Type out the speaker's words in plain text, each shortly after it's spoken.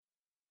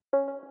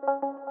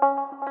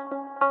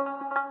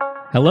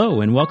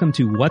Hello, and welcome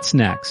to What's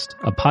Next,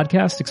 a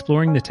podcast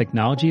exploring the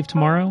technology of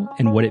tomorrow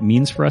and what it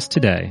means for us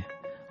today.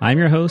 I'm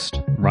your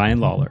host, Ryan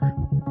Lawler.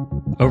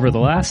 Over the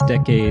last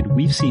decade,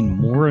 we've seen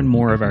more and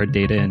more of our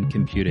data and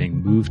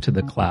computing move to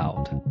the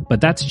cloud,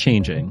 but that's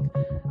changing.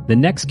 The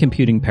next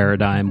computing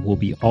paradigm will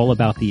be all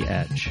about the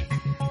edge.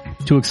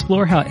 To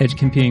explore how edge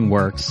computing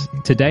works,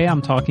 today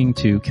I'm talking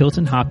to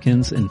Kilton,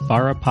 Hopkins, and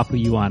Farah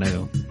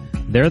Papaioannou.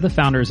 They're the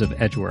founders of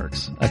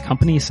Edgeworx, a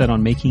company set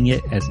on making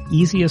it as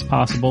easy as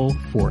possible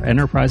for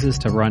enterprises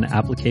to run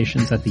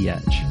applications at the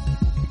edge.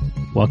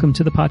 Welcome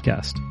to the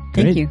podcast.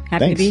 Thank you.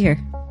 Happy to be here.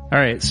 All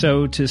right.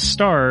 So to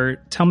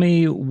start, tell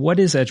me, what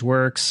is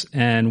Edgeworx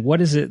and what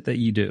is it that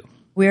you do?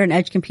 We're an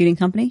edge computing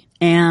company,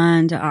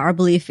 and our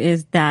belief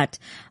is that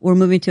we're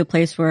moving to a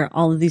place where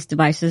all of these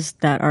devices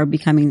that are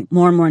becoming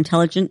more and more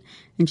intelligent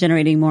and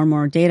generating more and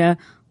more data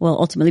will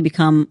ultimately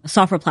become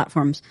software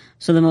platforms.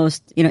 So the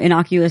most,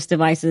 innocuous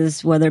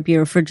devices, whether it be a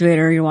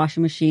refrigerator, your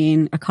washing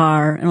machine, a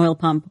car, an oil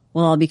pump,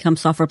 will all become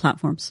software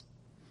platforms.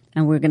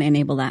 And we're going to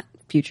enable that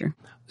future.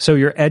 So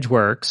your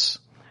Edgeworx,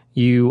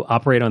 you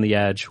operate on the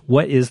edge.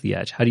 What is the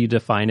edge? How do you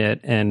define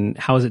it? And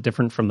how is it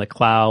different from the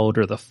cloud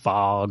or the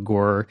fog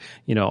or,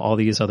 all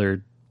these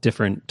other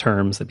different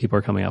terms that people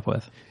are coming up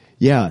with?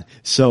 Yeah.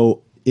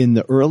 So in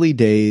the early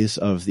days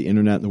of the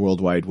internet and the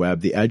World Wide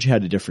Web, the edge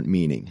had a different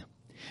meaning.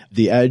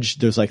 The edge,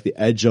 there's like the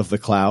edge of the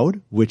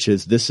cloud, which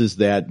is, this is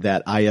that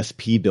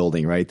ISP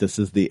building, right? This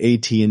is the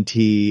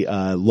AT&T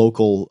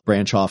local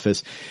branch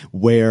office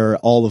where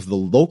all of the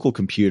local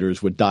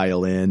computers would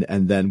dial in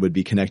and then would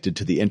be connected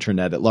to the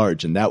internet at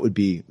large. And that would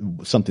be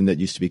something that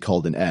used to be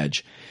called an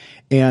edge.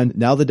 And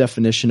now the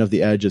definition of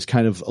the edge is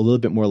kind of a little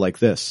bit more like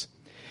this.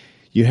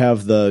 You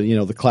have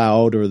the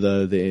cloud or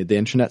the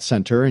internet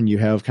center, and you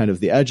have kind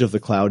of the edge of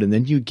the cloud, and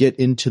then you get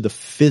into the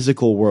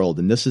physical world,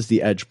 and this is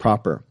the edge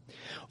proper.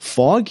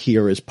 Fog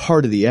here is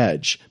part of the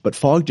edge, but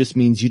fog just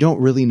means you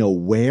don't really know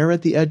where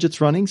at the edge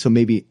it's running. So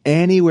maybe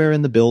anywhere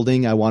in the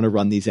building, I want to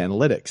run these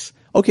analytics.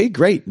 Okay,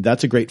 great.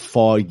 That's a great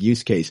fog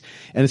use case.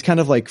 And it's kind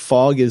of like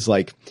fog is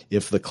like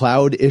if the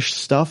cloud-ish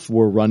stuff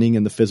were running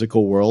in the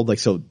physical world, like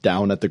so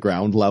down at the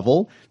ground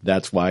level,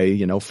 that's why,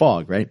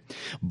 fog, right?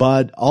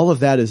 But all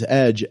of that is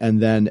edge,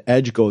 and then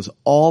edge goes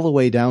all the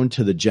way down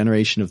to the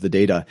generation of the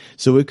data.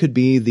 So it could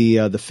be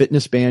the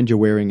fitness band you're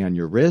wearing on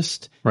your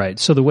wrist. Right.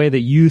 So the way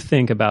that you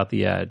think about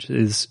the edge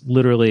is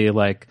literally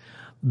like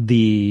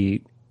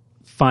the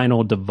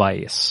final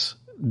device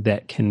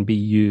that can be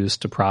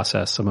used to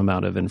process some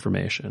amount of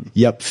information.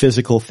 Yep,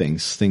 physical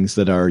things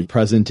that are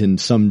present in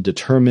some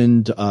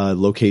determined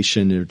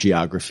location or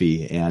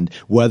geography, and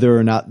whether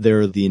or not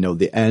they're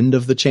the end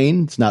of the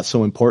chain, it's not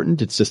so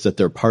important. It's just that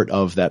they're part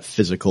of that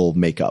physical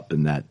makeup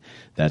and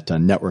that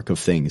network of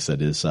things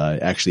that is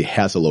actually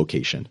has a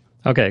location.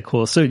 Okay,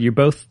 cool. So you're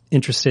both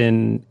interested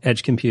in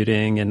edge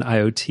computing and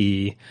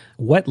IoT.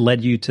 What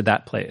led you to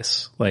that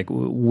place? Like,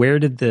 where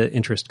did the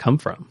interest come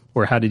from,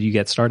 or how did you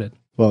get started?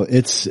 Well,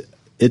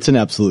 it's an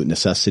absolute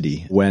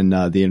necessity. When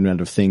the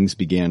Internet of Things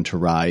began to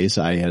rise,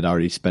 I had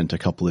already spent a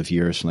couple of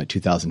years from like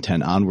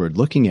 2010 onward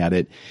looking at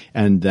it.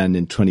 And then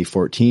in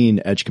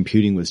 2014, edge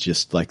computing was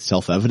just like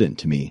self-evident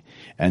to me.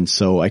 And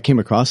so I came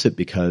across it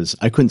because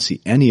I couldn't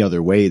see any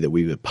other way that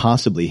we would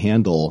possibly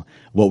handle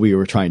what we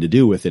were trying to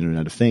do with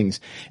Internet of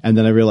Things. And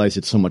then I realized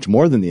it's so much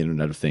more than the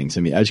Internet of Things.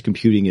 I mean, edge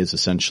computing is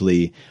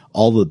essentially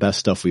all the best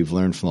stuff we've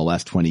learned from the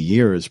last 20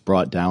 years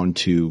brought down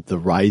to the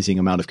rising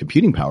amount of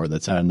computing power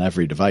that's on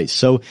every device.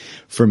 So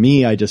for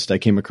me, I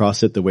came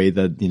across it the way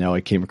that,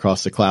 I came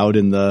across the cloud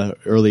in the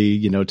early,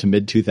 to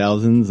mid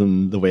 2000s,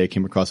 and the way I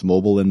came across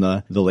mobile in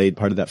the late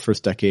part of that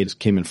first decade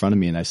came in front of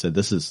me. And I said,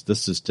 this is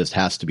just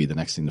has to be the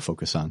next thing to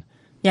focus on.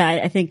 Yeah,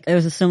 I think it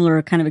was a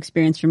similar kind of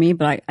experience for me,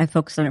 but I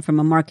focused on it from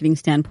a marketing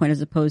standpoint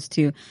as opposed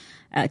to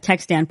a tech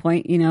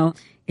standpoint.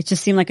 It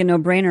just seemed like a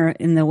no-brainer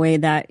in the way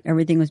that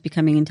everything was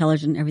becoming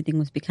intelligent, everything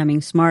was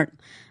becoming smart.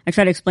 I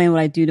try to explain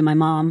what I do to my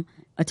mom.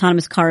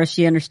 Autonomous cars,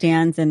 she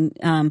understands, and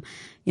I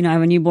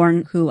have a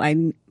newborn who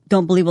I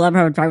don't believe will ever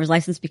have a driver's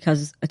license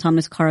because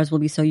autonomous cars will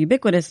be so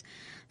ubiquitous.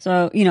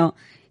 So,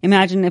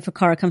 imagine if a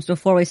car comes to a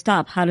four-way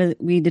stop, how do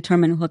we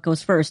determine what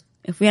goes first?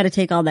 If we had to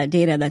take all that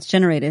data that's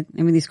generated,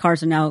 these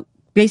cars are now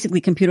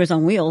basically computers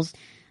on wheels.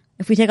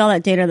 If we take all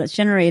that data that's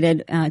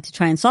generated to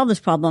try and solve this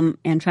problem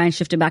and try and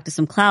shift it back to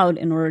some cloud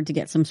in order to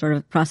get some sort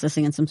of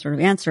processing and some sort of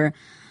answer,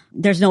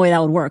 there's no way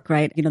that would work,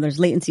 right? There's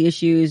latency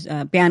issues,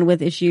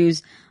 bandwidth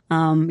issues.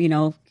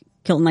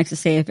 Kilton likes to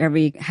say if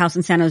every house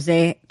in San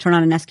Jose turned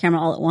on a Nest camera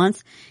all at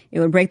once, it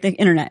would break the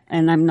internet.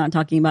 And I'm not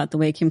talking about the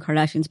way Kim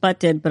Kardashian's butt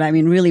did, but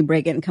really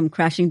break it and come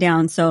crashing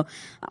down. So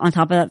on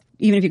top of that,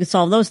 even if you could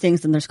solve those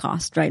things, then there's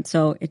cost, right?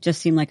 So it just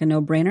seemed like a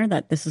no-brainer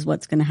that this is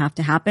what's going to have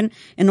to happen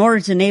in order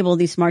to enable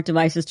these smart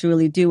devices to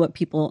really do what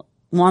people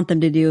want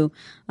them to do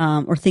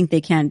or think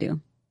they can do.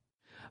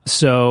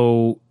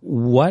 So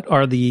what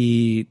are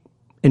the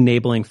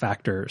enabling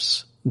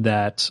factors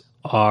that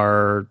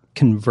are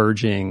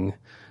converging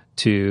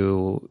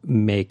to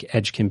make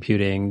edge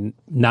computing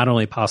not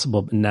only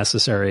possible but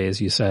necessary, as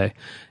you say?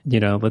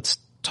 Let's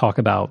talk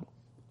about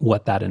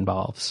what that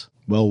involves.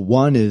 Well,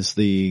 one is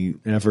the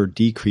ever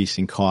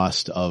decreasing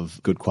cost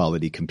of good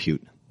quality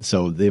compute.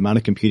 So the amount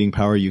of computing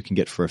power you can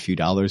get for a few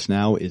dollars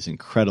now is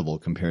incredible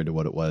compared to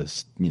what it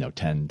was,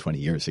 10, 20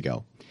 years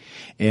ago.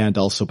 And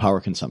also power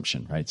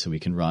consumption, right? So we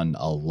can run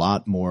a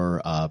lot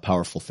more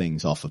powerful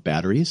things off of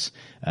batteries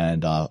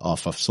and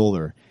off of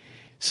solar.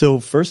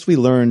 So first we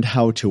learned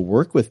how to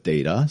work with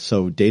data.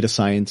 So data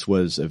science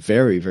was a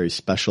very, very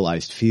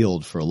specialized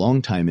field for a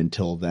long time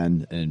until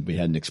then. And we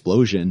had an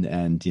explosion.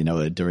 And,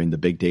 during the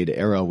big data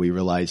era, we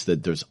realized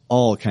that there's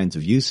all kinds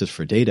of uses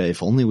for data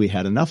if only we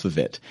had enough of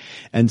it.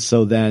 And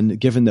so then,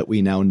 given that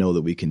we now know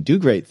that we can do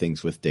great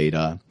things with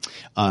data,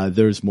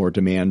 there's more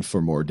demand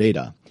for more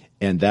data.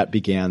 And that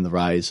began the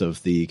rise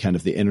of the kind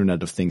of the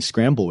Internet of Things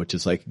scramble, which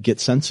is like get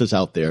sensors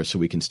out there so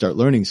we can start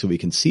learning, so we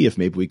can see if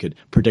maybe we could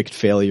predict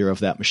failure of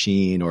that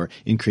machine or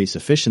increase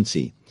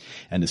efficiency.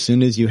 And as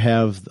soon as you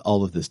have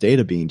all of this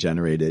data being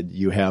generated,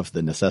 you have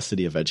the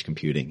necessity of edge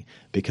computing.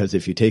 Because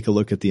if you take a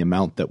look at the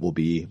amount that will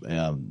be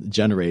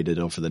generated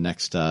over the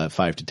next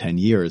 5 to 10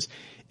 years,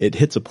 it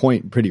hits a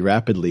point pretty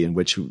rapidly in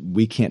which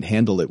we can't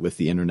handle it with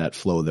the internet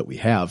flow that we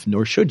have,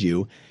 nor should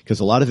you, because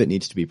a lot of it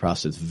needs to be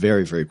processed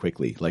very, very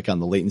quickly, like on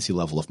the latency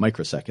level of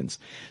microseconds.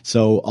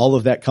 So all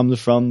of that comes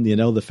from,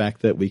 the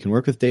fact that we can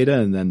work with data,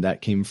 and then that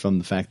came from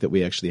the fact that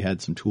we actually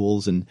had some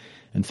tools and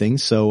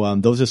things. So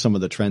those are some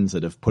of the trends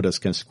that have put us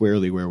kind of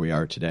squarely where we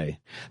are today.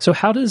 So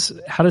how does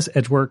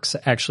Edgeworx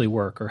actually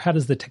work, or how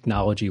does the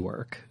technology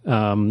work?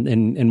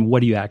 And what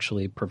do you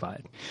actually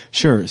provide?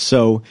 Sure.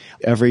 So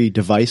every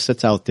device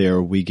that's out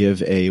there, we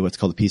give what's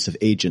called a piece of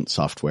agent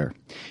software.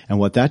 And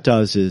what that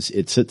does is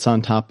it sits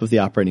on top of the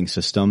operating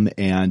system,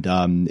 and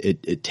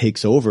it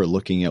takes over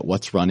looking at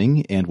what's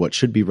running and what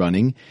should be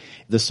running.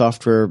 The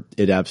software,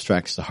 it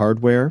abstracts the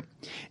hardware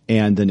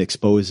and then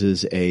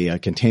exposes a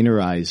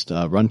containerized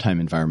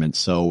runtime environment,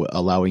 so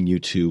allowing you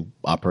to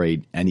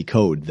operate any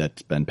code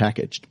that's been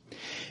packaged.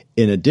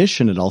 In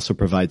addition, it also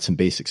provides some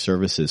basic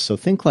services. So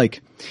think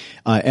like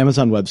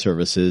Amazon Web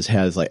Services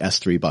has like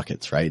S3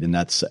 buckets, right? And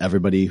that's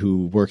everybody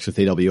who works with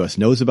AWS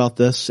knows about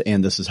this.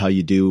 And this is how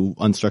you do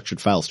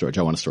unstructured file storage.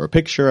 I want to store a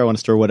picture. I want to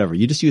store whatever.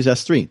 You just use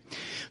S3.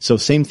 So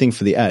same thing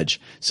for the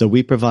edge. So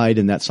we provide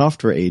in that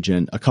software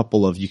agent a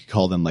couple of, you could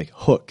call them like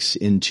hooks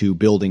into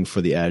building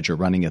for the edge or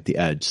running at the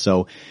edge.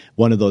 So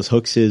one of those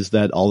hooks is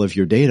that all of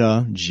your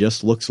data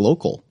just looks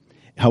local.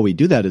 How we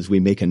do that is we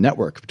make a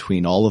network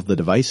between all of the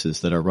devices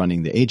that are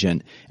running the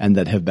agent and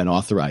that have been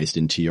authorized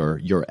into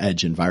your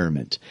edge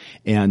environment.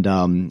 And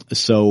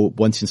so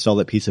once you install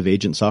that piece of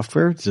agent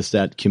software, just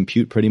that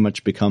compute pretty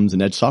much becomes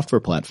an edge software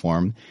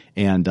platform,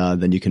 and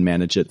then you can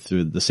manage it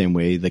through the same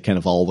way. They kind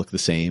of all look the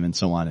same and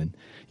so on. And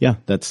yeah,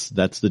 that's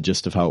the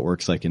gist of how it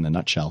works, like in a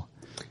nutshell.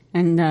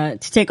 And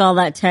to take all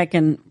that tech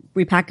and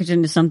repackage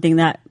into something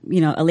that,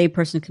 a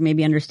layperson can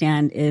maybe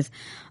understand is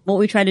what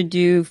we try to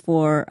do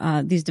for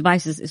these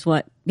devices is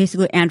what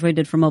basically Android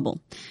did for mobile.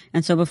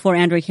 And so before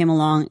Android came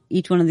along,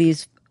 each one of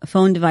these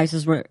phone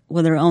devices were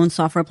their own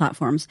software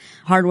platforms.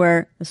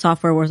 Hardware, the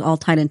software was all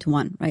tied into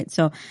one, right?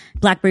 So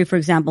BlackBerry, for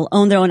example,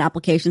 owned their own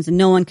applications and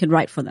no one could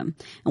write for them.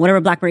 And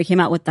whatever BlackBerry came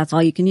out with, that's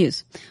all you can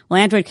use.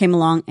 Well, Android came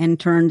along and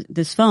turned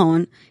this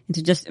phone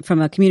into just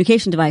from a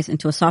communication device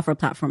into a software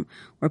platform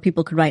where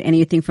people could write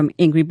anything from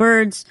Angry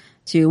Birds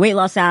to weight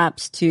loss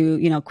apps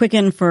to,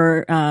 Quicken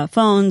for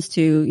phones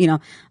to,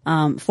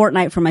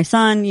 Fortnite for my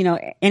son,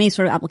 any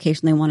sort of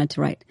application they wanted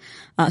to write.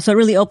 So it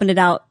really opened it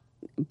out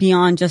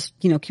beyond just,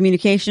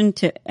 communication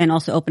and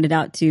also opened it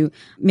out to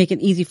make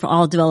it easy for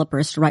all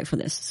developers to write for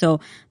this.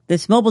 So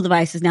this mobile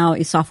device is now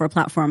a software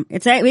platform.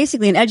 It's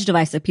basically an edge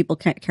device that people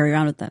can't carry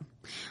around with them.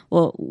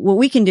 Well, what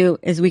we can do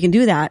is we can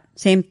do that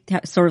same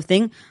sort of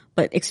thing,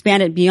 but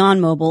expand it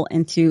beyond mobile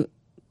into,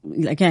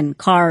 again,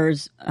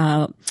 cars,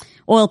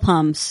 oil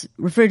pumps,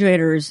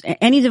 refrigerators,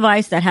 any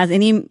device that has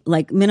any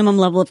like minimum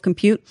level of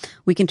compute,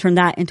 we can turn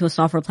that into a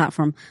software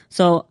platform.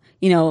 So,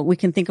 we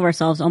can think of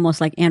ourselves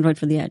almost like Android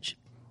for the edge.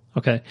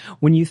 Okay.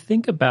 When you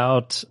think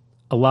about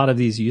a lot of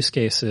these use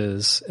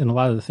cases and a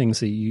lot of the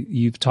things that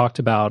you've talked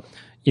about,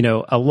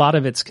 a lot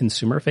of it's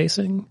consumer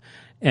facing.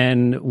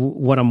 And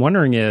what I'm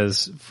wondering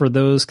is, for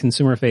those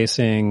consumer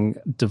facing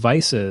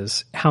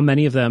devices, how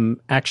many of them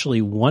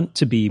actually want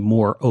to be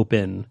more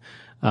open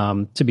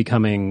to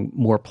becoming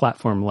more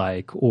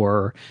platform-like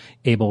or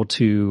able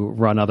to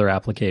run other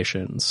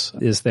applications?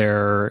 Is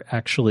there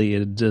actually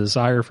a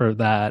desire for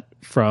that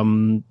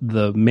from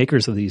the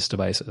makers of these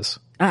devices?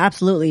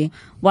 Absolutely.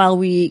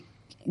 While you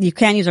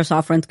can use our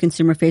software in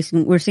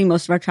consumer-facing, we're seeing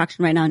most of our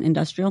traction right now in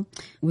industrial.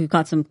 We've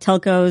got some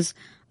telcos,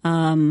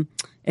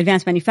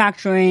 advanced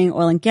manufacturing,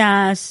 oil and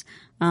gas,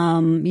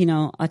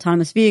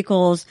 autonomous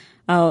vehicles.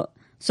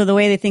 So the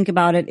way they think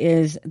about it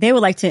is they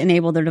would like to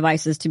enable their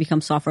devices to become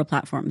software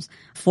platforms.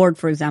 Ford,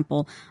 for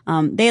example,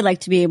 they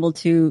like to be able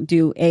to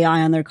do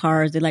AI on their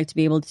cars. They like to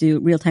be able to do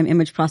real-time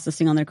image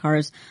processing on their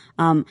cars.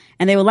 And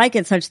they would like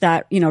it such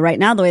that, right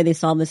now the way they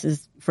solve this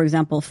is, for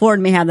example, Ford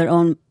may have their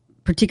own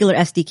particular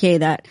SDK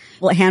that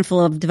a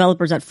handful of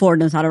developers at Ford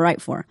knows how to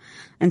write for.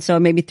 And so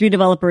maybe 3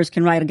 developers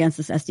can write against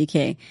this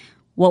SDK.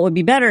 What would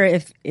be better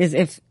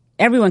if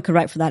everyone could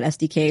write for that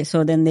SDK.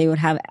 So then they would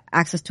have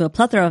access to a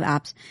plethora of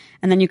apps.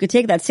 And then you could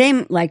take that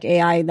same like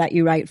AI that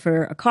you write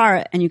for a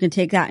car, and you can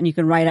take that and you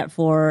can write it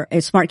for a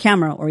smart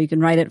camera, or you can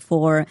write it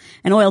for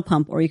an oil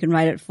pump, or you can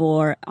write it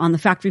for on the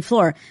factory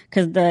floor.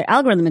 Because the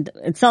algorithm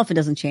itself, it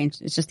doesn't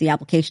change. It's just the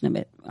application of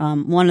it.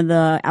 One of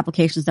the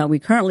applications that we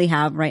currently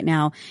have right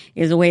now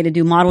is a way to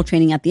do model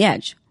training at the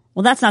edge.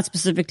 Well, that's not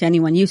specific to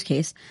any one use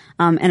case.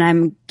 And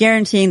I'm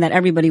guaranteeing that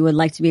everybody would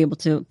like to be able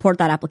to port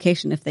that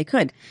application if they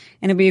could.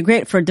 And it'd be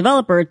great for a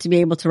developer to be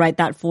able to write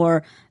that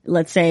for,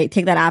 let's say,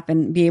 take that app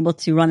and be able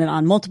to run it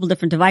on multiple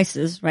different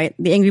devices, right?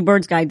 The Angry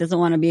Birds guy doesn't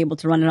want to be able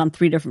to run it on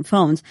 3 different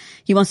phones.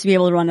 He wants to be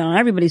able to run it on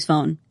everybody's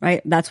phone,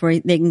 right? That's where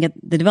they can get,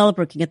 the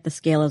developer can get the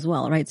scale as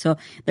well, right? So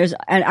there's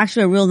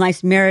actually a real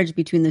nice marriage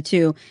between the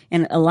two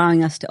and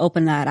allowing us to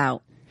open that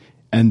out.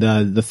 And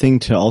the thing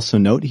to also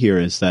note here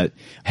is that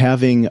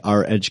having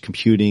our edge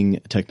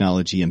computing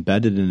technology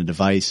embedded in a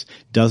device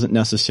doesn't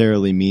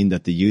necessarily mean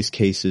that the use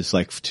case is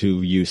like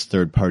to use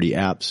third-party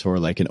apps or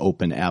like an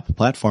open app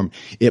platform.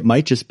 It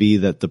might just be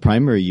that the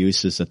primary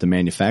use is that the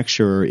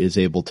manufacturer is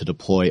able to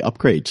deploy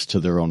upgrades to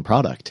their own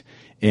product.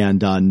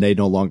 And they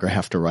no longer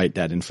have to write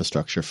that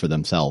infrastructure for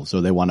themselves, or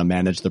they want to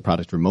manage the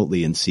product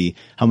remotely and see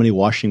how many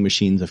washing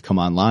machines have come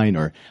online,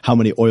 or how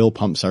many oil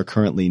pumps are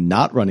currently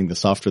not running the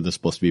software they're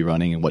supposed to be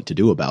running, and what to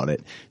do about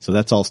it. So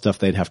that's all stuff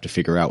they'd have to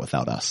figure out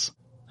without us.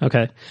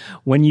 Okay.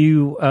 When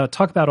you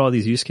talk about all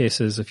these use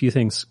cases, a few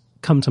things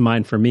come to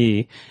mind for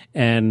me,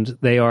 and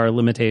they are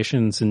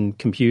limitations in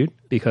compute,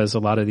 because a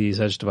lot of these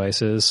edge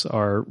devices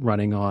are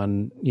running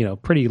on,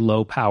 pretty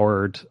low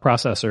powered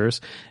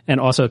processors, and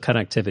also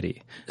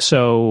connectivity.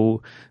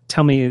 So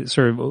tell me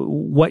sort of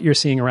what you're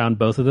seeing around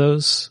both of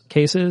those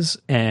cases,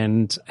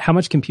 and how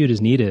much compute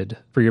is needed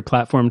for your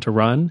platform to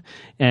run,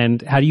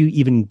 and how do you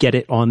even get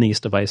it on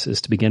these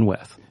devices to begin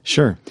with?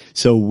 Sure.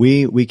 So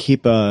we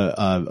keep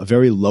a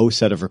very low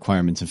set of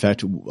requirements. In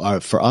fact,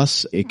 for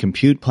us, a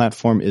compute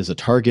platform is a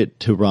target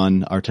to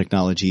run our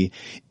technology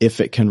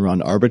if it can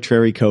run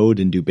arbitrary code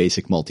and do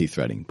basic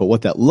multi-threading. But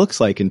what that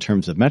looks like in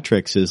terms of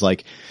metrics is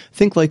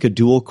think like a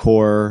dual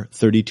core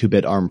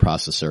 32-bit ARM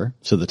processor.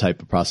 So the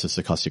type of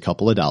processor costs you a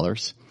couple of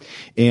dollars,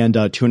 and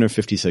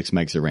 256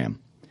 megs of RAM.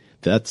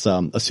 That's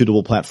a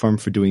suitable platform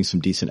for doing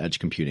some decent edge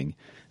computing.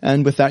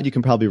 And with that, you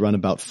can probably run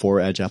about 4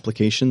 edge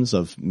applications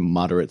of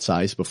moderate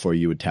size before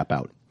you would tap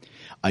out.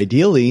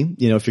 Ideally,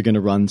 if you're going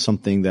to run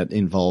something that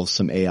involves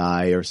some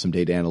AI or some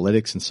data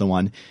analytics and so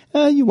on,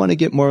 you want to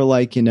get more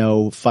like,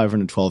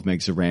 512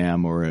 megs of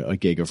RAM or a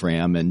gig of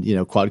RAM,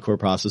 and, quad-core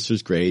processor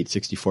is great,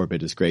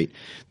 64-bit is great.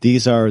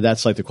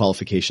 That's like the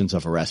qualifications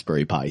of a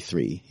Raspberry Pi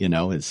 3,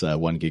 it's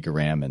 1 gig of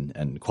RAM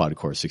and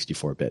quad-core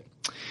 64-bit.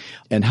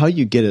 And how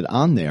you get it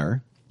on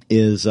there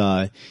is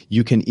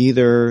you can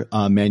either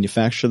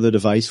manufacture the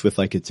device with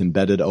like its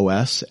embedded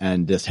OS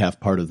and just have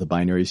part of the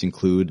binaries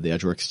include the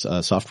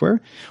Edgeworx software,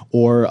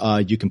 or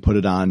you can put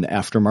it on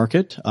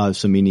aftermarket,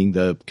 so meaning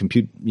the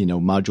compute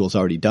module is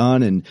already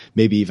done and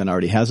maybe even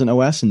already has an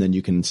OS, and then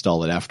you can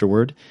install it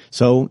afterward.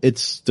 So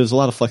there's a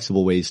lot of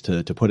flexible ways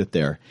to put it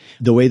there.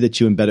 The way that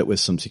you embed it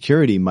with some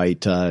security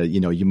might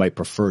you might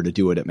prefer to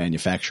do it at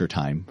manufacture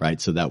time,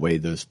 right? So that way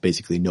there's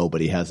basically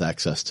nobody has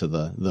access to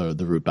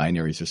the root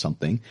binaries or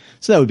something.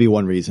 So that would be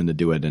one reason to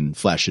do it and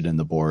flash it in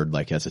the board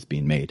like as it's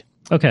being made.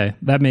 Okay,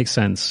 that makes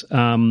sense.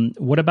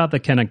 What about the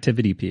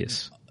connectivity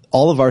piece?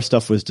 All of our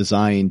stuff was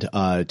designed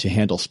to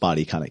handle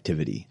spotty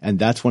connectivity. And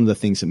that's one of the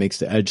things that makes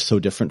the edge so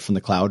different from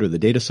the cloud or the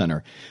data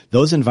center.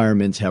 Those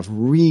environments have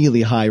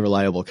really high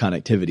reliable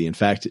connectivity. In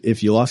fact,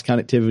 if you lost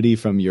connectivity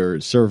from your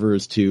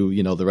servers to,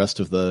 the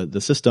rest of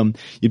the system,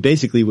 you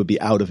basically would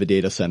be out of a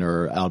data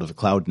center or out of a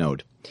cloud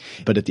node.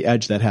 But at the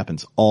edge, that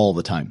happens all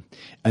the time.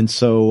 And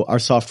so our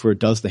software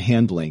does the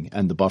handling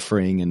and the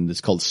buffering, and it's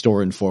called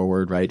store and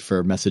forward, right,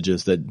 for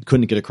messages that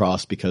couldn't get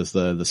across because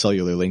the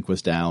cellular link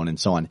was down and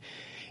so on.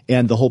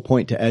 And the whole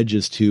point to edge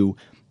is to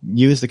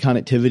use the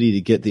connectivity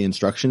to get the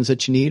instructions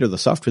that you need or the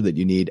software that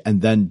you need,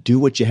 and then do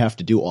what you have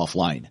to do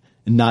offline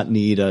and not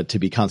need to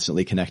be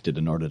constantly connected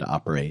in order to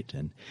operate.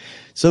 And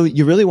so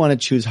you really want to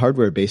choose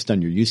hardware based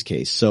on your use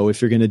case. So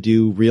if you're going to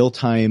do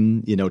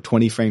real-time,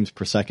 20 frames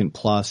per second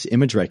plus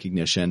image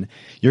recognition,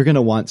 you're going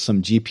to want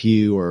some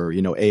GPU or,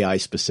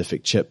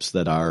 AI-specific chips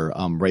that are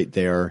right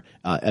there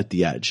at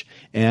the edge.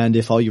 And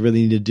if all you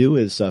really need to do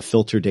is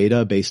filter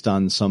data based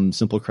on some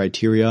simple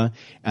criteria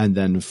and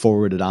then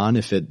forward it on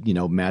if it,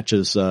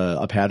 matches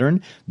a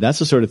pattern, that's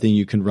the sort of thing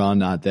you can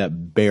run at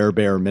that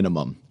bare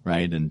minimum.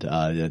 Right. And,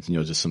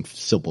 just some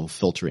simple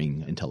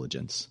filtering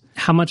intelligence.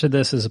 How much of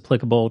this is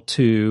applicable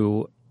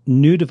to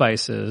new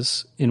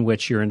devices in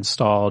which you're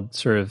installed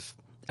sort of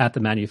at the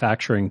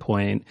manufacturing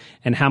point,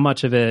 and how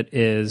much of it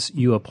is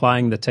you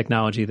applying the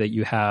technology that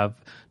you have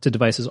to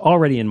devices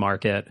already in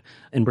market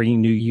and bringing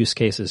new use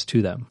cases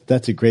to them?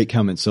 That's a great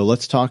comment. So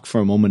let's talk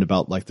for a moment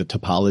about like the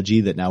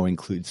topology that now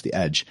includes the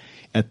edge.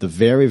 At the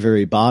very,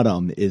 very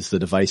bottom is the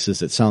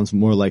devices. It sounds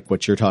more like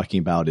what you're talking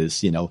about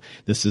is,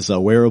 this is a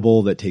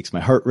wearable that takes my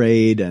heart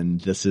rate,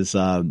 and this is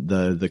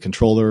the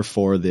controller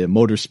for the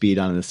motor speed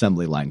on an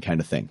assembly line kind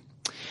of thing.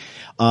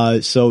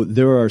 So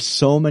there are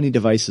so many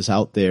devices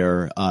out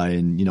there,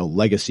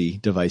 legacy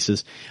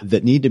devices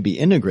that need to be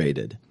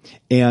integrated.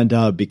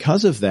 And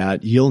because of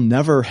that, you'll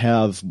never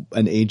have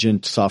an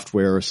agent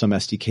software or some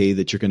SDK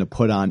that you're going to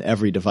put on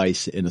every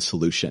device in a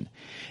solution.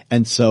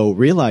 And so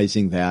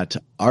realizing that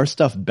our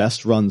stuff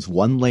best runs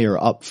one layer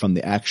up from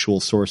the actual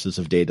sources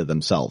of data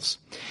themselves.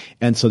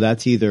 And so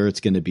that's either it's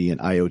going to be an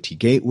IoT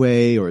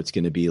gateway, or it's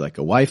going to be like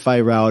a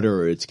Wi-Fi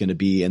router, or it's going to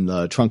be in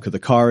the trunk of the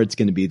car. It's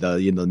going to be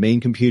the main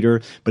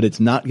computer, but it's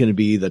not going to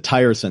be the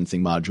tire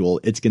sensing module.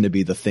 It's going to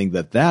be the thing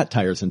that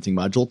tire sensing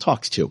module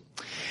talks to.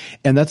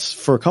 And that's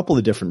for a couple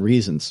of different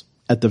reasons.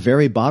 At the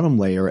very bottom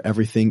layer,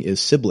 everything is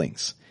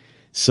siblings.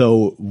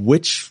 So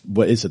what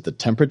is it, the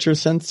temperature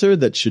sensor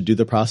that should do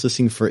the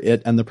processing for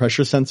it and the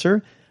pressure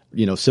sensor?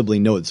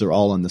 Sibling nodes are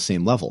all on the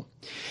same level.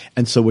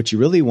 And so what you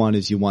really want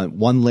is you want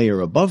one layer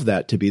above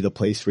that to be the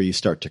place where you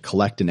start to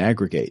collect and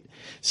aggregate.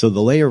 So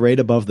the layer right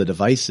above the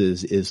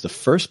devices is the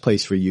first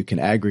place where you can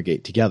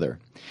aggregate together.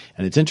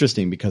 And it's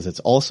interesting because it's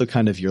also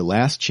kind of your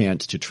last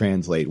chance to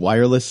translate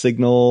wireless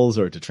signals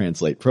or to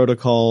translate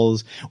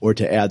protocols or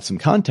to add some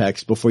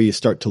context before you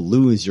start to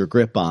lose your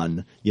grip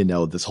on,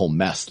 this whole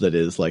mess that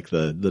is like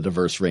the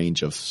diverse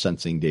range of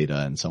sensing data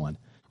and so on.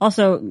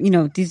 Also,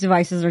 these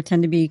devices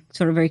tend to be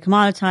sort of very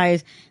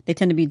commoditized. They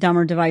tend to be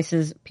dumber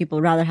devices.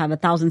 People rather have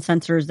 1,000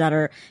 sensors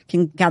that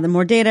can gather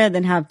more data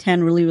than have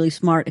 10 really, really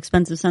smart,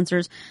 expensive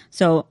sensors.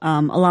 So,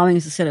 allowing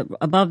us to sit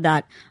above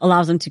that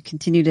allows them to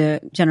continue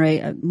to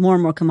generate more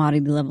and more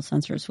commodity level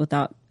sensors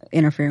without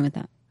interfering with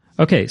that.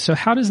 Okay, so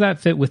how does that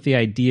fit with the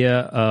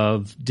idea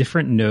of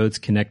different nodes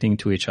connecting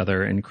to each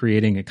other and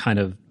creating a kind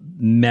of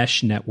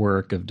mesh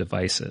network of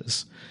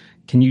devices?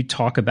 Can you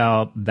talk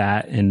about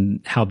that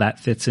and how that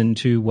fits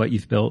into what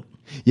you've built?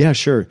 Yeah,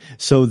 sure.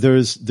 So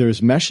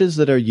there's meshes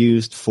that are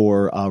used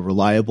for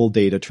reliable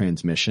data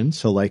transmission.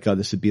 So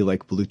this would be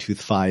like Bluetooth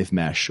 5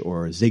 mesh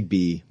or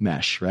Zigbee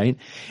mesh, right?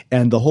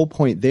 And the whole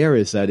point there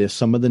is that if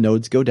some of the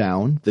nodes go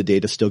down, the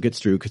data still gets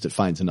through because it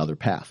finds another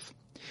path.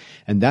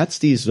 And that's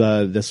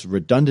this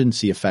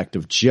redundancy effect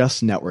of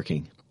just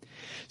networking.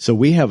 So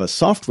we have a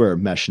software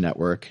mesh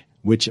network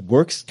which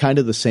works kind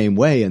of the same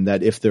way in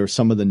that if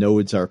some of the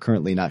nodes are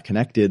currently not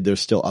connected, there's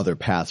still other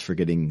paths for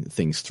getting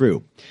things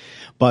through.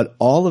 But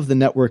all of the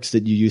networks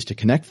that you use to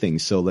connect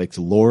things, so like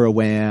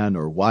LoRaWAN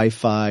or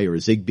Wi-Fi or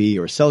Zigbee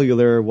or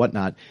cellular or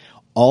whatnot,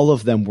 all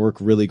of them work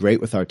really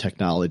great with our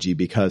technology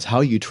because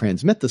how you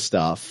transmit the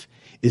stuff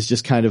is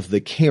just kind of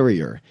the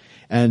carrier.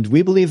 And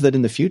we believe that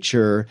in the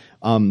future,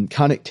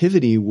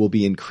 connectivity will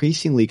be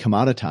increasingly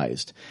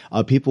commoditized.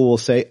 People will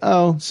say,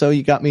 oh, so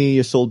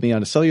you sold me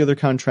on a cellular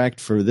contract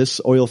for this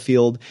oil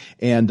field,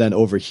 and then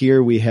over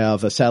here we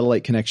have a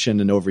satellite connection,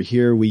 and over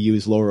here we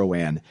use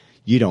LoRaWAN.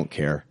 You don't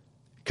care.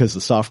 Because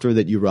the software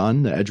that you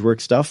run, the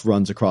Edgeworx stuff,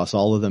 runs across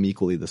all of them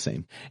equally the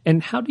same.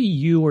 And how do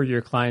you or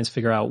your clients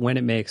figure out when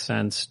it makes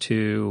sense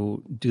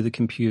to do the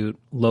compute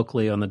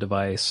locally on the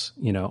device,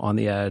 on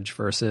the edge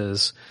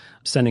versus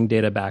sending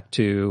data back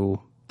to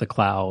the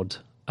cloud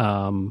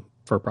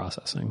for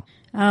processing?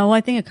 Well, I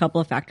think a couple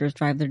of factors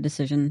drive their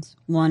decisions.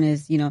 One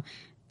is,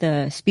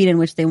 the speed in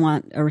which they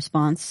want a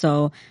response.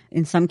 So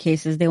in some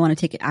cases, they want to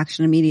take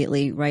action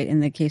immediately, right? In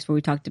the case where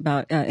we talked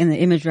about in the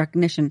image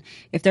recognition,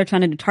 if they're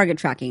trying to do target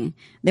tracking,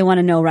 they want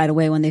to know right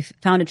away when they've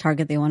found a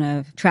target they want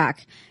to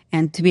track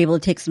and to be able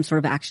to take some sort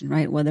of action,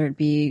 right? Whether it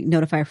be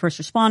notify a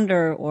first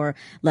responder or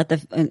let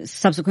the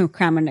subsequent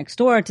camera next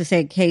door to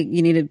say, hey,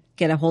 you need to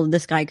get a hold of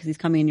this guy because he's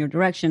coming in your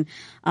direction.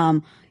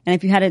 And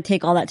if you had to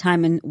take all that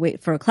time and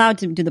wait for a cloud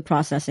to do the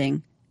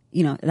processing,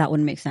 that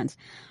wouldn't make sense.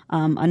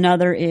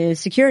 Another is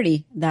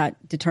security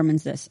that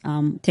determines this.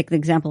 Take the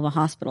example of a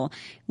hospital.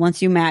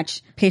 Once you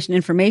match patient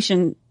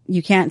information,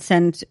 you can't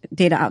send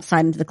data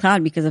outside into the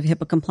cloud because of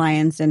HIPAA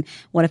compliance. And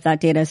what if that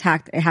data is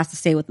hacked? It has to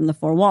stay within the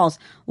four walls.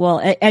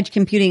 Well, edge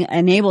computing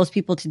enables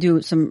people to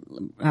do some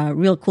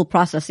real cool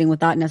processing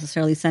without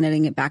necessarily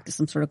sending it back to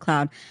some sort of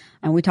cloud.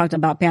 And we talked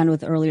about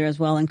bandwidth earlier as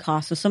well and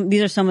cost. So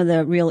these are some of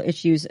the real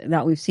issues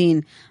that we've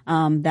seen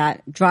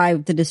that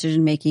drive the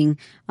decision making.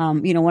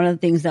 One of the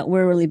things that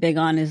we're really big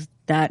on is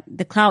that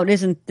the cloud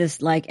isn't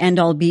this like end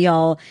all be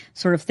all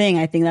sort of thing.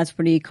 I think that's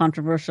pretty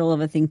controversial of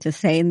a thing to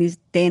say in this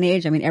day and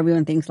age. I mean,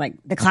 everyone thinks like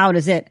the cloud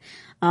is it.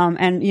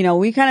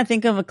 We kind of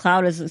think of a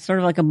cloud as sort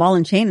of like a ball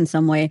and chain in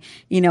some way.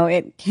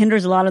 It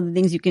hinders a lot of the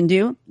things you can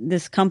do.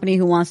 This company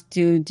who wants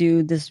to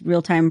do this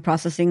real-time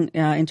processing,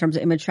 in terms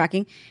of image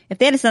tracking, if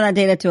they had to send that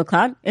data to a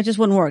cloud, it just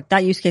wouldn't work.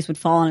 That use case would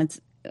fall on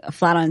its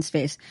flat on its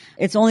face.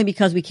 It's only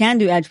because we can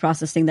do edge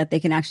processing that they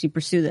can actually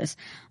pursue this.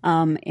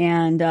 And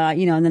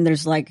then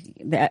there's like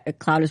the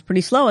cloud is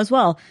pretty slow as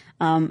well.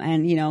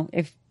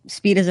 If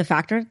speed is a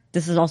factor,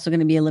 this is also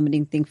going to be a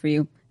limiting thing for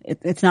you.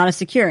 It's not as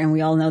secure, and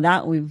we all know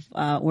that.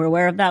 We're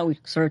aware of that. We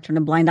sort of turn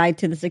a blind eye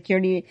to the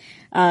security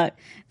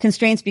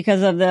constraints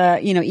because of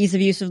the ease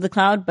of use of the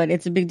cloud, but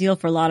it's a big deal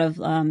for a lot of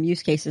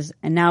use cases.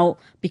 And now,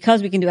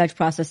 because we can do edge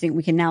processing,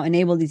 we can now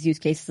enable these use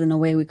cases in a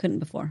way we couldn't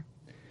before.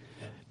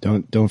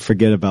 Don't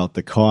forget about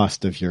the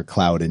cost of your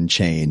cloud and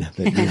chain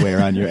that you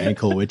wear on your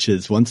ankle, which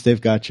is once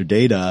they've got your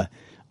data,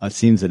 it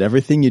seems that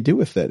everything you do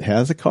with it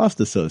has a cost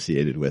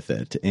associated with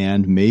it.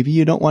 And maybe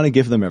you don't want to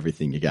give them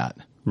everything you got.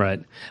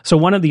 Right. So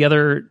one of the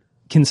other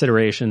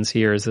considerations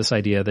here is this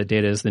idea that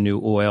data is the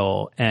new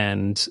oil,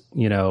 and,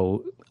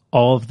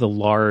 all of the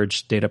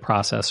large data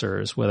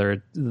processors,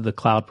 whether the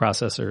cloud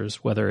processors,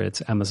 whether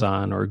it's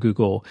Amazon or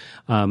Google,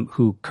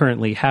 who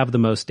currently have the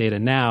most data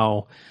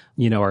now,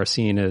 are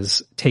seen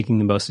as taking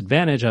the most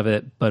advantage of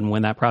it. But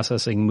when that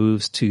processing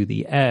moves to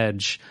the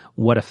edge,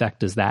 what effect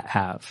does that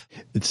have?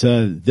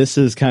 This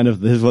is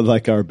what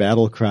like our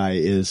battle cry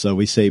is.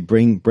 We say,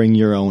 bring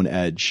your own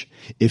edge.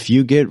 If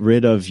you get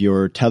rid of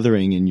your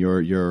tethering and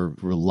your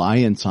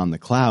reliance on the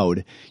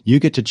cloud,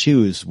 you get to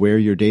choose where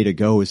your data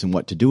goes and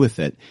what to do with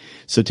it.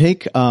 So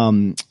take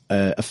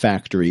a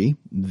factory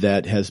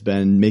that has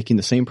been making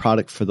the same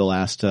product for the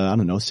last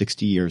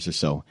 60 years or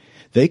so.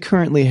 They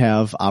currently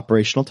have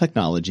operational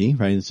technology,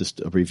 right? It's just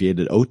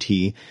abbreviated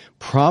OT,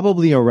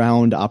 probably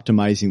around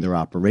optimizing their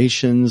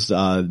operations,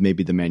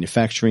 maybe the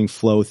manufacturing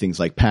flow, things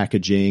like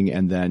packaging,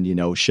 and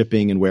then,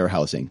 shipping and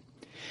warehousing.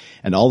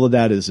 And all of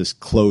that is this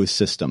closed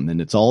system, and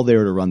it's all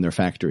there to run their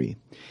factory.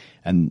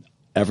 And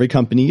every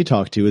company you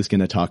talk to is going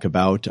to talk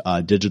about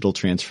digital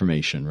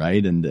transformation,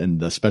 right?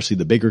 And especially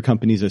the bigger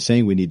companies are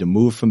saying we need to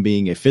move from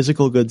being a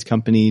physical goods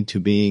company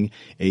to being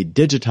a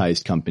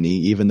digitized company,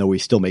 even though we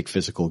still make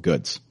physical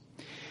goods.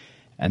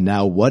 And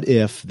now what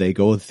if they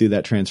go through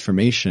that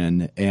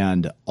transformation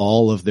and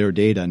all of their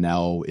data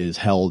now is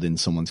held in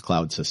someone's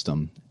cloud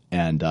system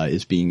and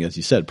is being, as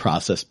you said,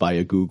 processed by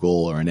a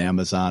Google or an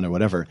Amazon or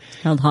whatever.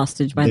 Held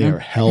hostage by them. They're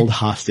held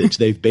hostage.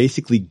 They've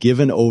basically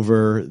given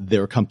over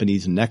their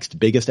company's next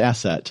biggest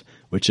asset,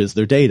 which is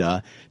their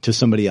data, to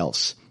somebody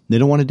else. They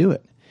don't want to do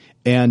it.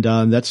 And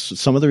that's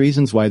some of the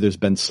reasons why there's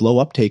been slow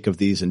uptake of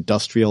these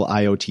industrial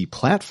IoT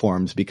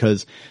platforms,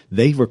 because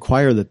they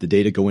require that the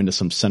data go into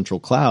some central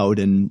cloud,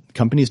 and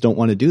companies don't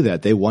want to do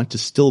that. They want to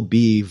still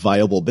be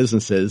viable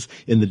businesses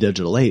in the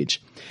digital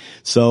age.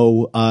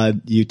 So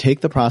you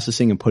take the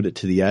processing and put it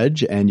to the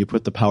edge, and you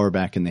put the power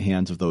back in the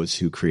hands of those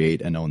who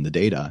create and own the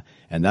data.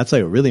 And that's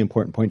like a really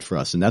important point for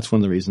us. And that's one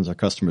of the reasons our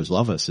customers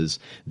love us is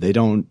they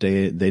don't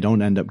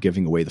end up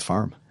giving away the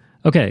farm.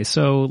 Okay,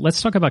 so let's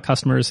talk about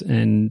customers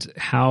and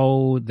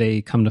how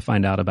they come to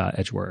find out about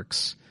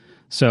Edgeworx.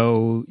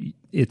 So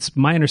it's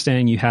my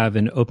understanding you have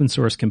an open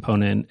source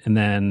component, and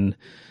then,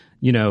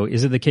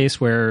 is it the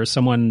case where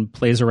someone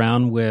plays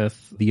around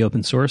with the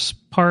open source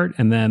part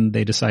and then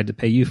they decide to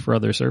pay you for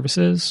other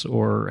services,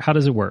 or how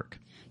does it work?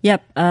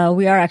 Yep.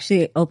 We are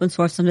actually open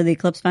sourced under the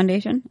Eclipse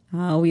Foundation.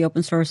 We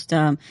open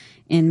sourced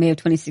in May of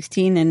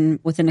 2016, and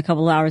within a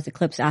couple of hours,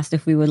 Eclipse asked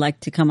if we would like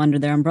to come under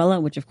their umbrella,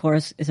 which of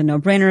course is a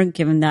no-brainer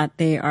given that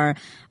they are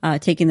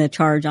taking the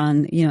charge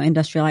on,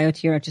 industrial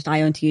IoT or just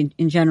IoT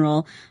in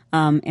general.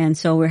 And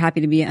so we're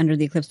happy to be under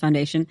the Eclipse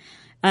Foundation.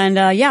 And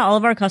all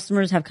of our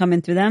customers have come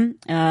in through them.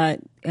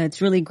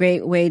 It's really a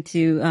great way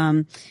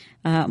to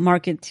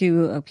market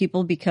to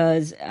people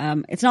because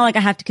it's not like I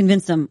have to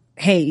convince them,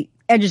 hey,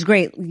 Edge is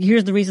great.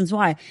 Here's the reasons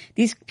why.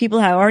 These people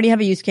already have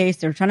a use case.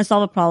 They're trying to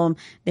solve a problem.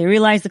 They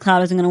realize the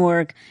cloud isn't going to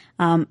work.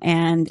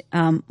 And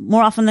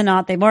more often than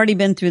not, they've already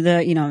been through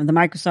the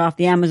Microsoft,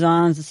 the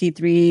Amazons, the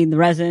C3, the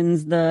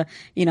Resins,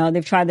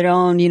 they've tried their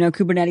own,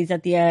 Kubernetes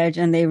at the edge,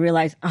 and they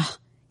realize,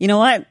 you know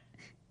what?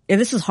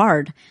 This is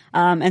hard.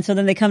 And so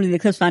then they come to the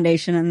Eclipse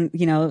Foundation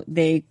and,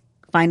 they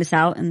find us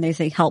out and they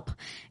say, help.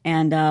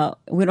 And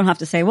we don't have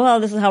to say, well,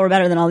 this is how we're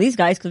better than all these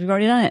guys because we've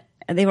already done it.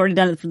 They've already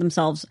done it for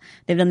themselves.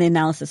 They've done the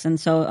analysis. And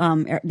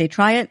so they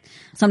try it.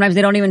 Sometimes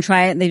they don't even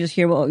try it. They just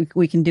hear what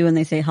we can do and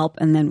they say help,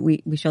 and then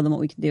we show them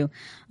what we can do.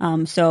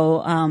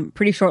 So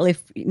pretty shortly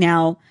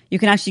now, you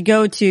can actually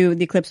go to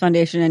the Eclipse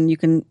Foundation and you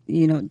can,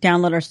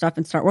 download our stuff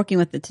and start working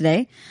with it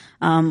today.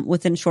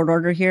 Within short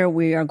order here,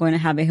 we are going to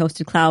have a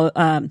hosted cloud,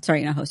 not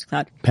hosted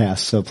cloud. PaaS,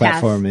 so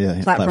platform,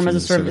 platform as a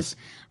service,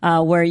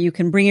 where you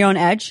can bring your own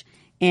edge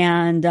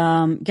and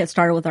get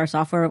started with our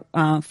software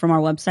from our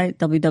website,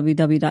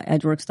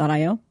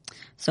 www.edgeworx.io.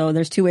 So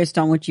there's two ways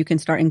on which you can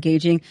start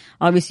engaging.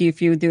 Obviously,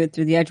 if you do it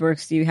through the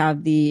Edgeworx, you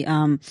have the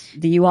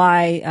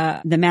UI,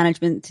 the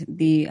management,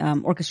 the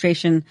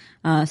orchestration,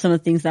 some of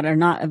the things that are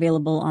not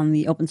available on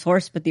the open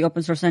source. But the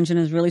open source engine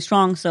is really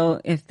strong,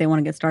 so if they want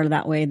to get started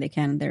that way, they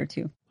can there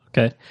too.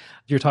 Okay,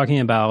 you're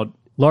talking about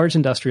large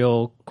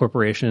industrial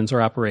corporations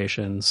or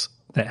operations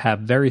that have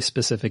very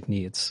specific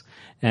needs.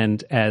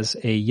 And as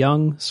a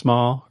young,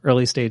 small,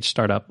 early stage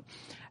startup,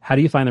 how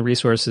do you find the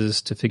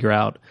resources to figure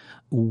out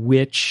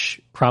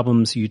which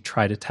problems you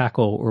try to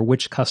tackle or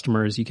which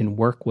customers you can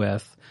work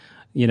with,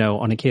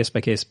 on a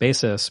case-by-case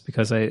basis?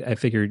 Because I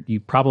figured you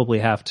probably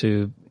have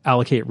to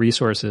allocate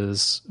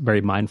resources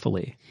very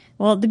mindfully.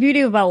 Well, the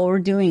beauty about what we're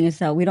doing is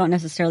that we don't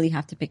necessarily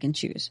have to pick and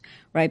choose,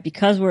 right?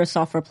 Because we're a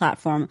software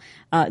platform,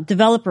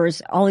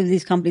 developers, all of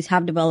these companies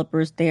have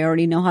developers. They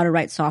already know how to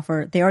write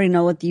software. They already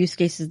know what the use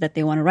cases that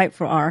they want to write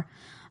for are.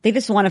 They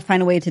just want to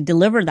find a way to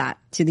deliver that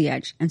to the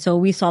edge. And so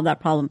we solve that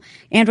problem.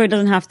 Android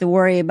doesn't have to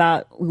worry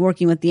about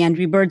working with the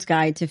Angry Birds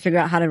guide to figure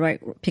out how to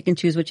pick and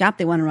choose which app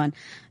they want to run.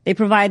 They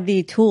provide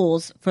the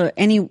tools for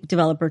any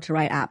developer to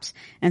write apps.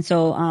 And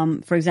so,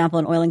 for example,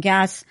 in oil and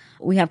gas,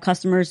 we have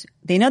customers,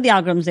 they know the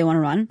algorithms they want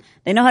to run.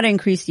 They know how to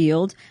increase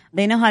yield.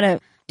 They know how to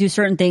do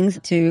certain things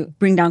to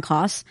bring down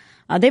costs.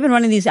 They've been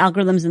running these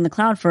algorithms in the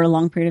cloud for a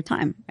long period of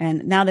time,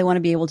 and now they want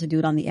to be able to do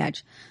it on the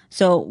edge.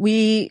 So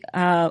we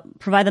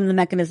provide them the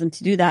mechanism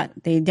to do that.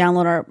 They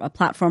download our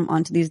platform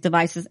onto these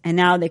devices, and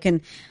now they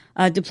can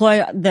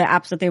deploy the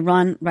apps that they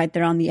run right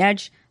there on the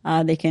edge.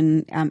 They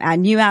can add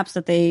new apps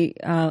that they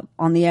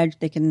on the edge.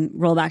 They can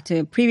roll back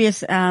to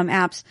previous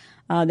apps.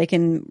 They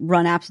can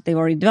run apps that they've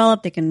already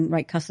developed. They can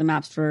write custom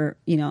apps for,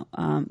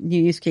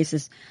 new use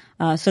cases.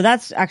 So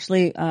that's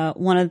actually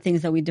one of the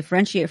things that we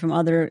differentiate from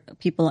other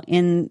people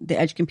in the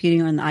edge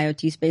computing or in the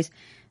IoT space.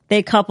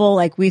 They couple,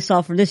 like we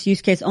solve for this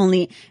use case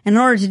only. And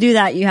in order to do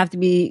that, you have to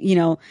be,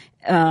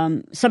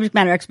 subject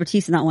matter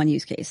expertise in that one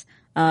use case.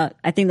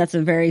 I think that's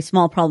a very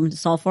small problem to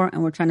solve for,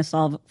 and we're trying to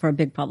solve for a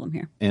big problem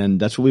here. And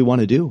that's what we want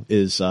to do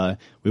is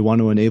we want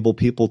to enable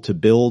people to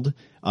build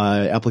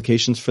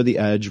applications for the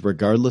edge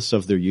regardless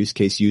of their use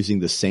case using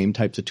the same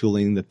types of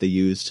tooling that they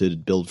use to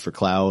build for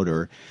cloud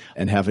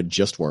and have it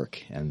just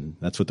work. And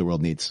that's what the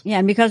world needs. Yeah,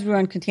 and because we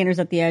run containers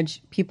at the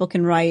edge, people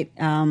can write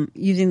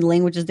using the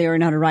languages they already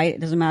know how to write.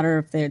 It doesn't matter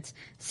if it's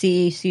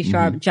C, C#,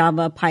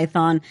 Java,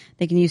 Python.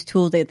 They can use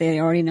tools that they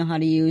already know how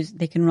to use.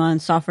 They can run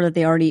software that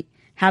they already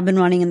have been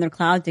running in their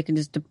cloud. They can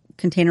just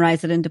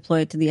containerize it and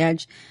deploy it to the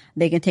edge.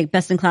 They can take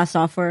best-in-class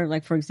software.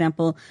 Like, for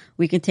example,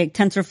 we can take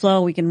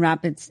TensorFlow. We can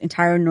wrap its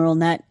entire neural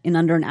net in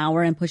under an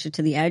hour and push it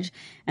to the edge.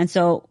 And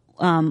so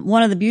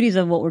one of the beauties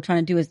of what we're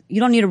trying to do is you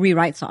don't need to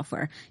rewrite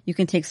software. You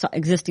can take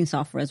existing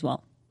software as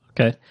well.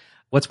 Okay.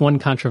 What's one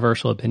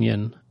controversial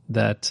opinion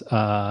that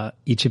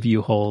each of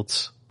you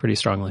holds pretty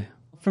strongly?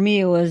 For me,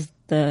 it was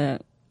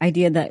the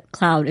idea that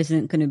cloud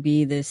isn't going to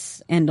be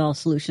this end-all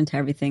solution to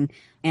everything,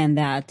 and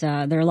that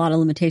there are a lot of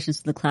limitations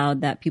to the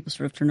cloud that people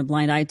sort of turn a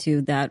blind eye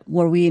to, that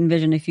where we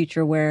envision a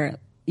future where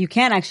you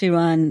can actually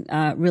run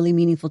really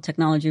meaningful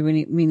technology,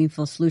 really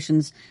meaningful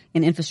solutions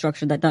in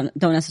infrastructure that don't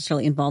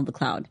necessarily involve the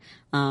cloud.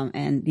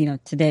 And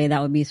today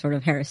that would be sort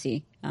of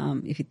heresy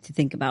if you to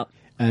think about.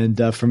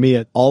 And for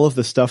me, all of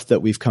the stuff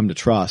that we've come to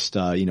trust,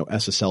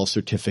 SSL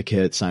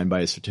certificate, signed by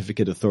a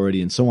certificate authority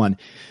and so on,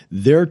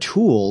 they're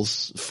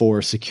tools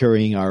for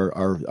securing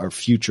our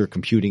future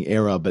computing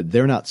era, but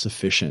they're not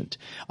sufficient.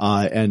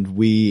 And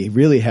we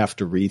really have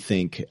to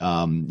rethink,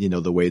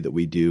 the way that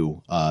we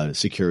do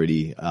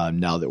security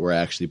now that we're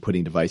actually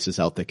putting devices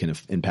out that can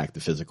impact the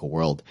physical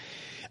world.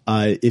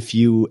 If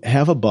you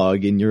have a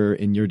bug in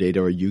your data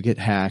or you get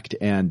hacked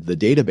and the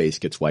database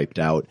gets wiped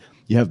out,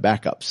 you have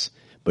backups.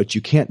 But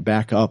you can't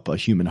back up a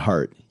human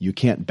heart. You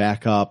can't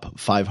back up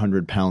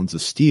 500 pounds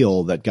of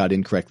steel that got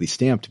incorrectly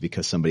stamped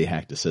because somebody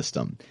hacked a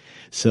system.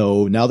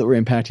 So now that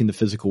we're impacting the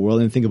physical world,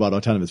 and think about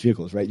autonomous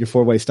vehicles, right? Your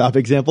four-way stop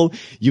example,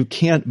 you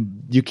can't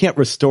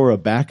restore a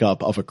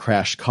backup of a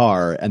crashed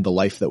car and the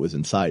life that was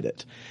inside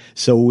it.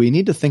 So we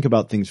need to think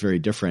about things very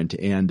different.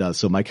 And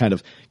so my kind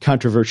of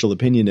controversial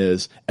opinion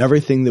is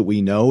everything that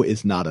we know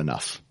is not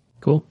enough.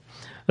 Cool.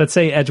 Let's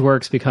say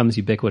Edgeworx becomes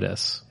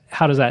ubiquitous.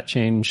 How does that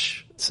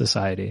change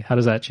society? How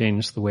does that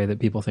change the way that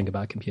people think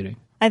about computing?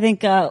 I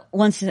think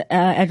once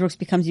Edgeworx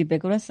becomes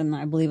ubiquitous, and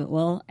I believe it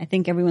will, I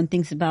think everyone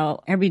thinks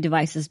about every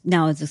device as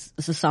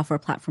a software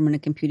platform and a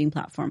computing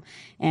platform.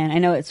 And I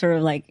know it's sort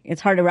of like, it's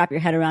hard to wrap your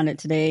head around it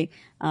today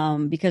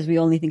because we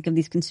only think of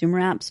these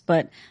consumer apps.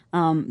 But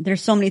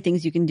there's so many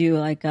things you can do.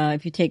 Like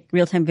if you take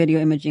real-time video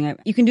imaging,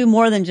 you can do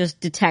more than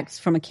just detect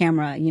from a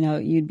camera.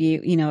 You'd be,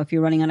 if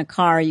you're running on a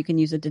car, you can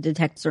use it to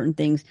detect certain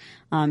things.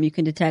 You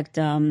can detect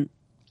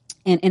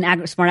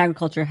in smart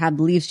agriculture, have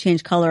the leaves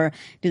change color?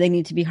 Do they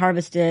need to be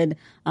harvested?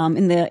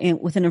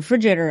 Within a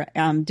refrigerator,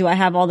 do I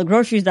have all the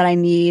groceries that I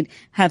need?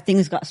 Have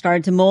things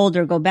started to mold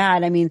or go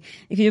bad? I mean,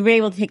 if you're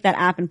able to take that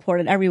app and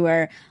port it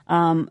everywhere,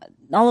 all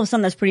of a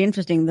sudden that's pretty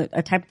interesting.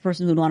 A type of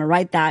person who'd want to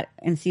write that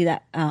and see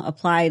that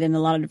applied in a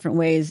lot of different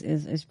ways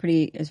is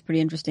pretty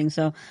interesting.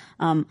 So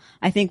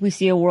I think we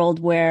see a world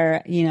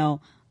where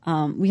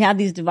we have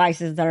these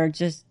devices that are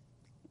just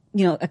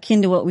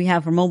akin to what we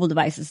have for mobile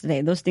devices today.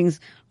 Those things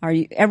are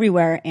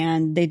everywhere,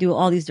 and they do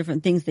all these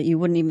different things that you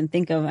wouldn't even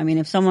think of. I mean,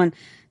 if someone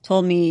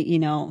told me,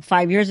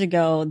 5 years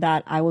ago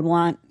that I would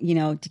want,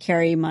 to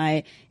carry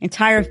my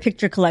entire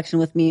picture collection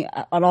with me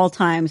at all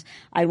times,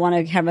 I'd want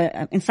to have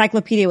an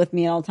encyclopedia with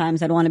me at all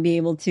times. I'd want to be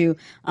able to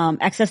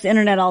access the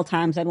internet at all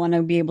times. I'd want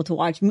to be able to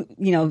watch,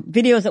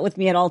 videos with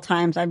me at all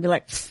times. I'd be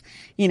like,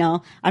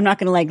 I'm not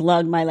going to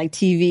lug my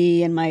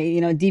TV and my,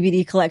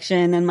 DVD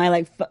collection and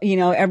my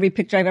every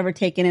picture I've ever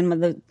taken in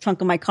the trunk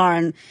of my car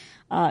and,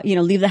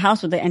 leave the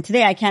house with it. And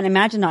today I can't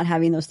imagine not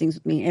having those things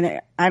with me. And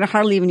I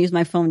hardly even use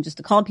my phone just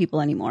to call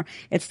people anymore.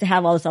 It's to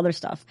have all this other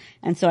stuff.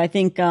 And so I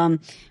think,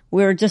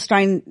 we're just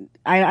trying,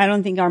 I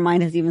don't think our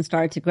mind has even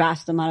started to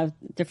grasp the amount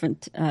of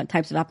different,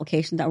 types of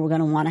applications that we're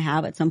going to want to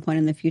have at some point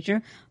in the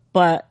future.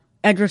 But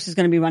Edgeworx is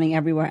going to be running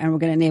everywhere, and we're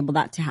going to enable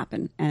that to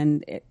happen.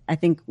 And I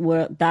think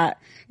that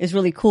is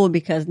really cool,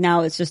 because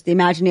now it's just the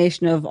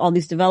imagination of all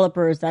these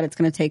developers that it's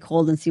going to take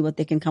hold and see what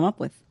they can come up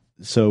with.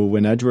 So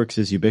when Edgeworx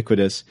is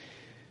ubiquitous,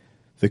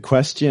 the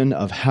question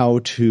of how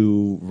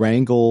to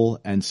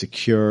wrangle and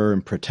secure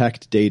and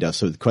protect data,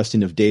 so the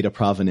question of data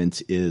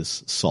provenance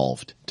is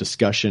solved.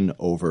 Discussion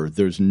over.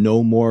 There's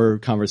no more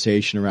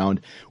conversation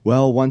around,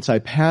 well, once I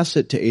pass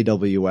it to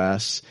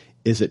AWS,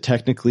 is it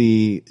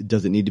technically,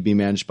 does it need to be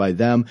managed by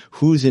them?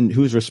 Who's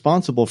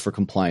responsible for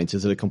compliance?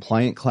 Is it a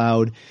compliant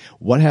cloud?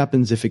 What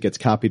happens if it gets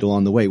copied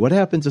along the way? What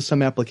happens if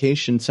some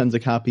application sends a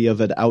copy of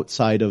it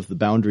outside of the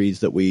boundaries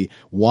that we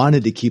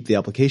wanted to keep the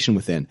application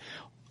within?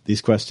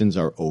 These questions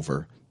are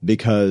over,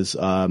 because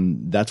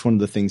that's one of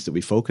the things that we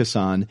focus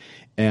on.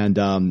 And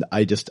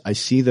I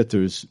see that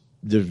there's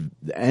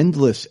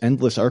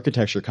endless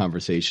architecture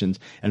conversations,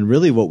 and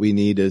really what we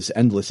need is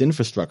endless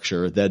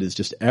infrastructure that is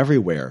just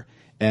everywhere.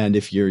 And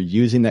if you're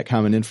using that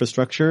common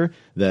infrastructure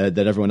that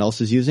everyone else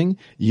is using,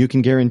 you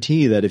can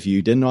guarantee that if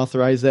you didn't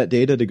authorize that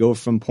data to go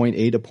from point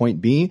A to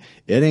point B,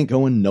 it ain't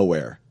going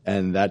nowhere.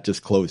 And that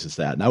just closes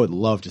that. And I would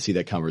love to see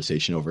that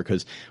conversation over,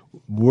 because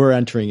we're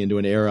entering into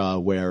an era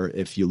where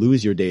if you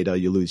lose your data,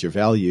 you lose your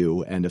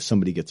value. And if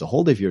somebody gets a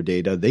hold of your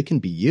data, they can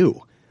be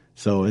you.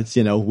 So it's,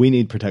 we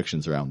need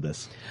protections around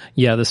this.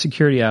 Yeah, the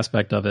security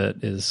aspect of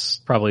it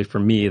is probably, for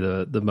me,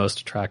 the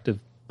most attractive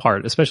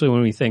part, especially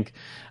when we think,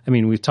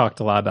 we've talked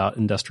a lot about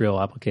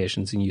industrial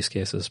applications and use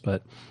cases,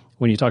 but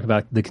when you talk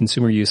about the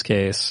consumer use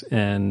case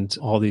and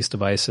all these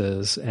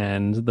devices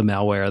and the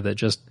malware that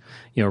just,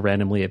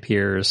 randomly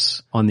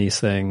appears on these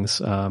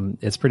things,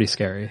 it's pretty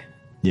scary.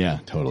 Yeah,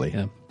 totally.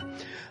 Yeah.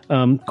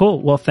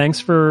 Cool. Well, thanks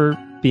for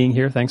being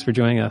here. Thanks for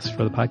joining us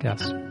for the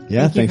podcast.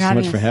 Yeah, thanks so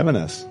much for having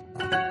us.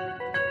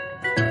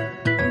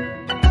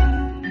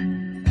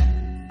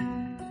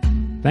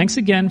 Thanks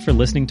again for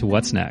listening to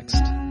What's Next.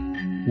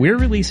 We're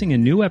releasing a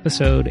new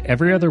episode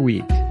every other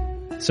week,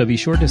 so be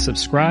sure to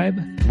subscribe,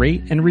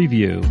 rate, and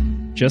review.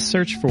 Just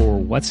search for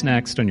What's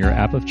Next on your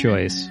app of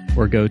choice,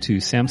 or go to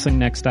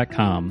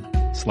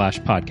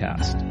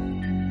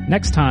samsungnext.com/podcast.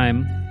 Next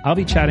time, I'll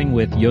be chatting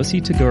with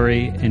Yossi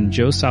Taguri and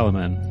Joe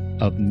Solomon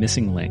of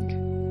Missing Link.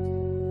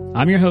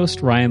 I'm your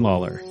host, Ryan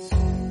Lawler.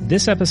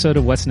 This episode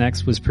of What's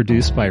Next was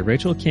produced by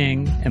Rachel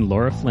King and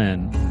Laura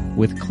Flynn,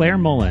 with Claire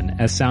Mullen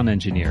as sound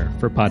engineer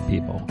for Pod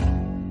People.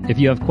 If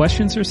you have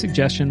questions or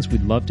suggestions,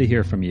 we'd love to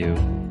hear from you.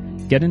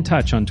 Get in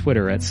touch on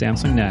Twitter at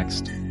Samsung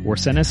Next, or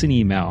send us an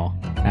email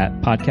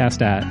at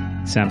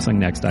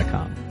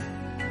podcast@samsungnext.com.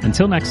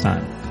 Until next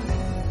time.